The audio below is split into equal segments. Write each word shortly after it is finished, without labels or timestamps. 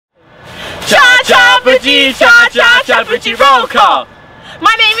Bucci, cha-cha-cha, Bucci, roll call.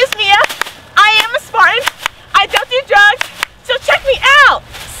 My name is Mia. I am a Spartan. I don't do drugs, so check me out.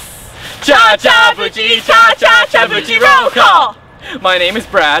 Cha-cha, Bucci, cha-cha-cha, Bucci, roll call. My name is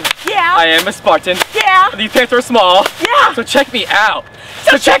Brad. Yeah. I am a Spartan. Yeah. These pants are small. Yeah. So check me out.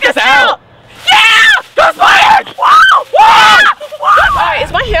 So check us out. Yeah! Go Spartans! Wow! Wow! Wow! Alright,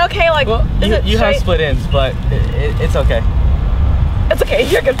 is my hair okay? Like, Well, you have split ends, but it's okay. It's okay,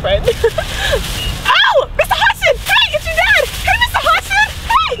 you're a good friend. Oh! Mr. Hudson! Hey, it's your dad! Hey, Mr. Hudson!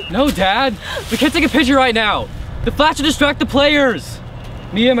 Hey! No, Dad. We can't take a picture right now. The flash will distract the players.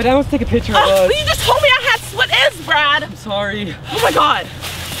 Mia, my dad wants to take a picture of us. But you just told me I had split ends, Brad. I'm sorry. Oh my god.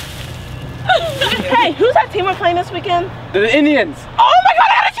 Hey, who's that team we're playing this weekend? The Indians. Oh my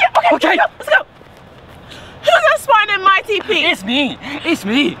god, I got a chance! Okay, Okay. let's go. Who's that Spartan in my TP? It's me. It's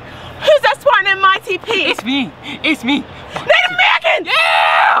me. Who's that Spartan in my TP? It's me. It's me. Native American!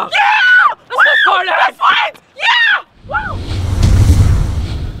 Yeah! Yeah! Let's go Spartans! Let's Spartans! Yeah! Woo!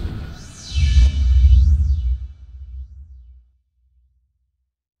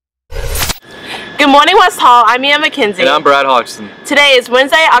 Good morning, West Hall. I'm Mia McKenzie. And I'm Brad Hodgson. Today is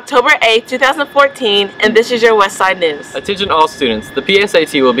Wednesday, October 8th, 2014, and this is your Westside News. Attention all students. The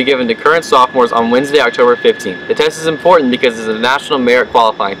PSAT will be given to current sophomores on Wednesday, October 15th. The test is important because it's a national merit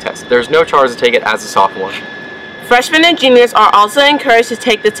qualifying test. There is no charge to take it as a sophomore. Freshmen and juniors are also encouraged to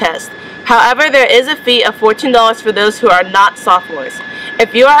take the test. However, there is a fee of $14 for those who are not sophomores.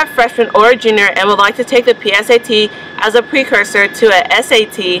 If you are a freshman or a junior and would like to take the PSAT as a precursor to a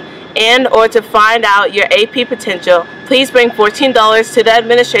SAT and or to find out your AP potential, please bring $14 to the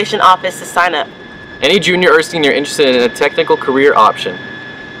administration office to sign up. Any junior or senior interested in a technical career option.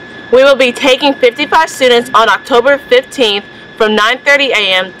 We will be taking 55 students on October 15th from 9:30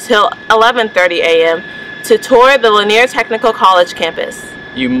 a.m. till 11:30 a.m. to tour the Lanier Technical College campus.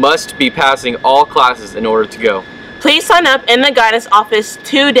 You must be passing all classes in order to go. Please sign up in the guidance office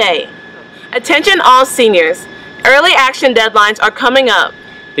today. Attention all seniors. Early action deadlines are coming up.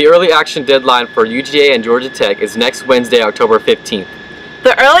 The early action deadline for UGA and Georgia Tech is next Wednesday, October 15th.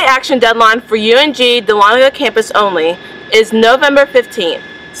 The early action deadline for UNG Dahlonega campus only is November 15th.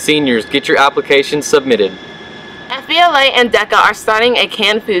 Seniors, get your applications submitted. FBLA and DECA are starting a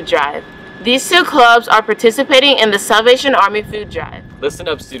canned food drive. These two clubs are participating in the Salvation Army food drive. Listen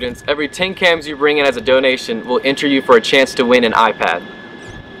up students, every 10 cans you bring in as a donation will enter you for a chance to win an iPad.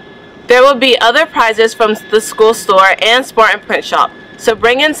 There will be other prizes from the school store and Spartan Print Shop, so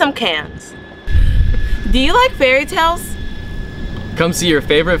bring in some cans. Do you like fairy tales? Come see your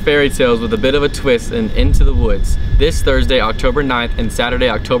favorite fairy tales with a bit of a twist in Into the Woods this Thursday, October 9th and Saturday,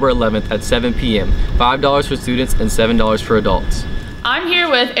 October 11th at 7 p.m. $5 for students and $7 for adults. I'm here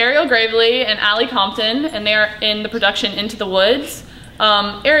with Ariel Gravely and Allie Compton, and they're in the production Into the Woods.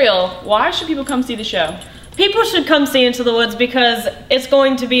 Ariel, why should people come see the show? People should come see Into the Woods because it's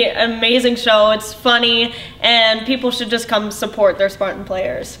going to be an amazing show. It's funny, and people should just come support their Spartan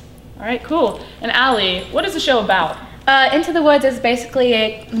players. All right, cool. And Allie, what is the show about? Into the Woods is basically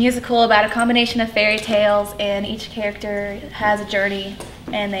a musical about a combination of fairy tales, and each character has a journey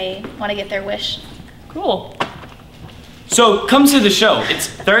and they want to get their wish. Cool. So come to the show. It's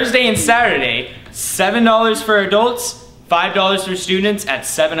Thursday and Saturday, $7 for adults, $5 for students at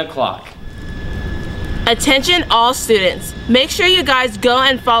 7 o'clock. Attention all students. Make sure you guys go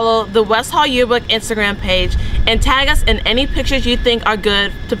and follow the West Hall Yearbook Instagram page and tag us in any pictures you think are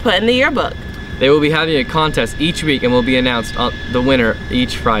good to put in the yearbook. They will be having a contest each week and will be announced on the winner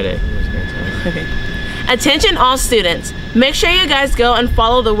each Friday. Attention all students. Make sure you guys go and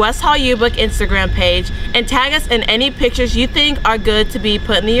follow the West Hall Yearbook Instagram page and tag us in any pictures you think are good to be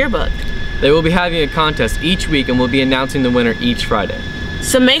put in the yearbook. They will be having a contest each week and will be announcing the winner each Friday.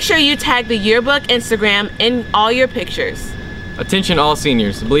 So make sure you tag the yearbook Instagram in all your pictures. Attention all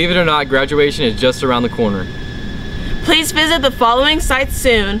seniors. Believe it or not, graduation is just around the corner. Please visit the following sites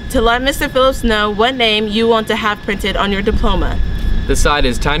soon to let Mr. Phillips know what name you want to have printed on your diploma. The site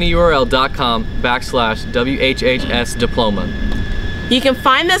is tinyurl.com/WHHS diploma. You can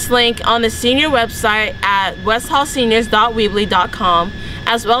find this link on the senior website at westhallseniors.weebly.com,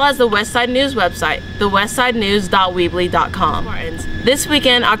 as well as the Westside News website, thewestsidenews.weebly.com. This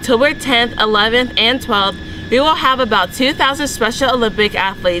weekend, October 10th, 11th, and 12th, we will have about 2,000 Special Olympic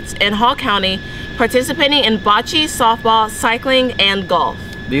athletes in Hall County participating in bocce, softball, cycling, and golf.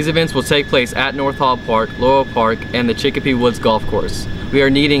 These events will take place at North Hall Park, Laurel Park, and the Chicopee Woods Golf Course. We are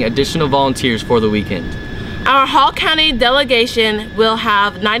needing additional volunteers for the weekend. Our Hall County delegation will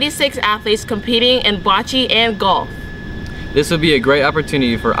have 96 athletes competing in bocce and golf. This would be a great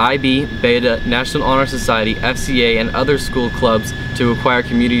opportunity for IB, Beta, National Honor Society, FCA, and other school clubs to acquire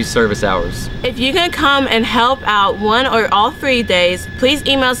community service hours. If you can come and help out one or all 3 days, please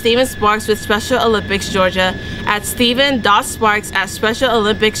email Steven Sparks with Special Olympics Georgia at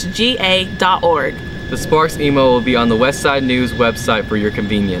steven.sparks@specialolympicsga.org. The Sparks email will be on the Westside News website for your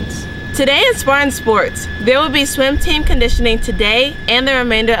convenience. Today in Spartan Sports, there will be swim team conditioning today and the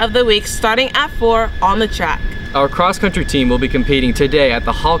remainder of the week starting at 4 on the track. Our cross-country team will be competing today at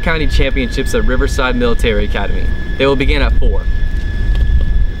the Hall County Championships at Riverside Military Academy. They will begin at 4.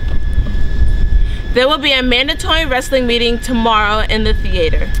 There will be a mandatory wrestling meeting tomorrow in the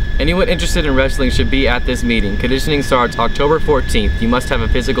theater. Anyone interested in wrestling should be at this meeting. Conditioning starts October 14th. You must have a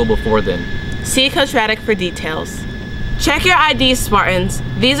physical before then. See Coach Raddick for details. Check your IDs, Spartans.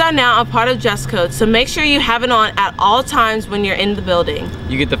 These are now a part of dress code, so make sure you have it on at all times when you're in the building.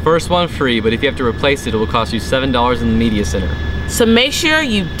 You get the first one free, but if you have to replace it, it will cost you $7 in the Media Center. So make sure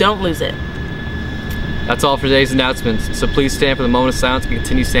you don't lose it. That's all for today's announcements, so please stand for the moment of silence and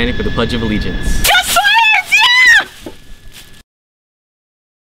continue standing for the Pledge of Allegiance.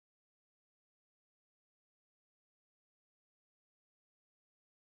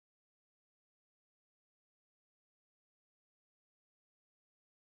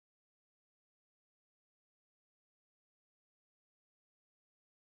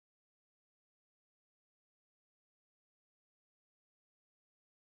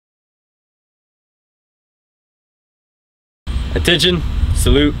 Attention,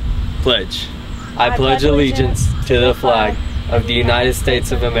 salute, pledge. I pledge allegiance to the flag of the United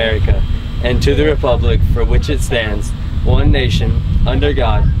States of America and to the republic for which it stands, one nation, under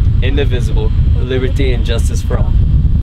God, indivisible, with liberty and justice for all.